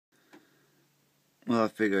Well, I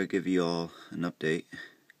figured I'd give you all an update.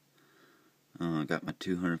 I got my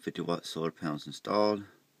 250 watt solar panels installed,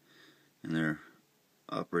 and their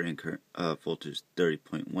operating current voltage is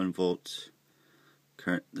 30.1 volts.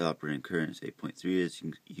 The operating current is 8.3, as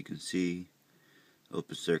you can see.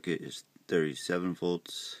 Open circuit is 37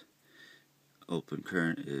 volts. Open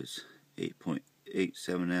current is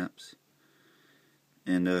 8.87 amps.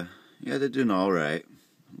 And yeah, they're doing all right.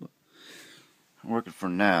 I'm working for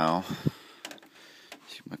now.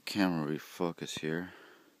 See my camera refocus here.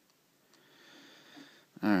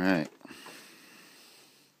 Alright.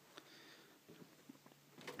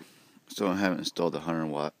 So I haven't installed the 100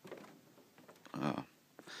 watt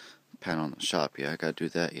panel in the shop yet. I gotta do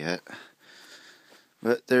that yet.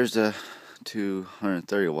 But there's the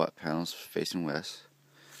 230 watt panels facing west.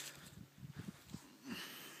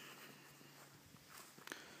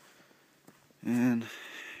 And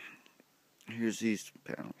here's these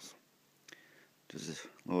panels. Just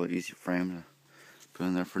a little easy frame to put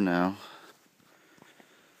in there for now.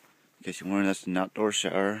 In case you're wondering, that's an outdoor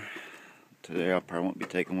shower. Today I probably won't be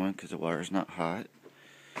taking one because the water's not hot.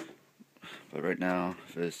 But right now,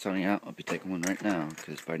 if it's sunny out, I'll be taking one right now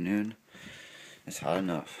because by noon, it's hot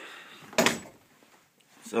enough.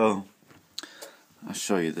 So, I'll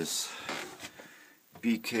show you this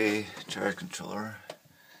BK charge controller.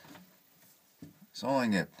 It's only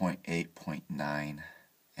get 0.8, 0.9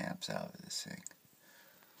 amps out of this thing.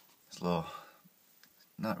 It's a little,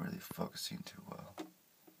 not really focusing too well.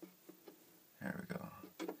 There we go.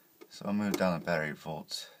 So I'll move down the battery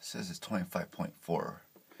volts. It says it's 25.4,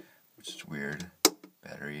 which is weird.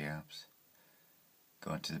 Battery amps.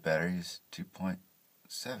 Going to the battery is 2.7.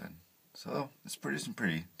 So it's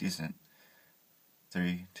pretty decent.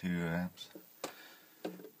 32 amps.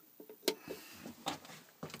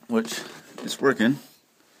 Which is working.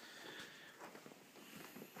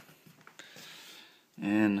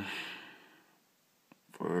 And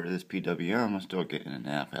for this PWM, I'm still getting an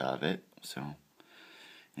amp out of it. So,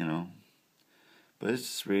 you know, but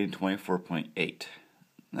it's reading 24.8.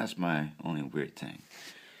 That's my only weird thing.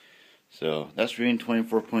 So that's reading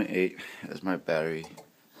 24.8 as my battery.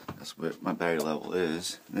 That's what my battery level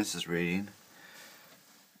is. And this is reading,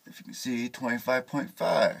 if you can see,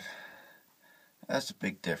 25.5. That's a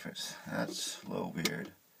big difference. That's a little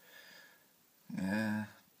weird. Yeah,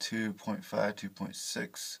 2.5,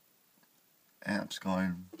 2.6 amps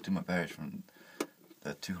going to my battery from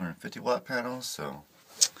the 250 watt panel. So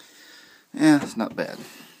yeah, it's not bad.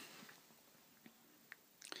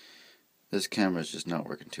 This camera is just not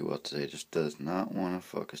working too well today. It just does not want to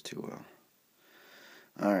focus too well.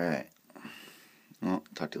 Alright. Well,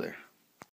 talk to you later.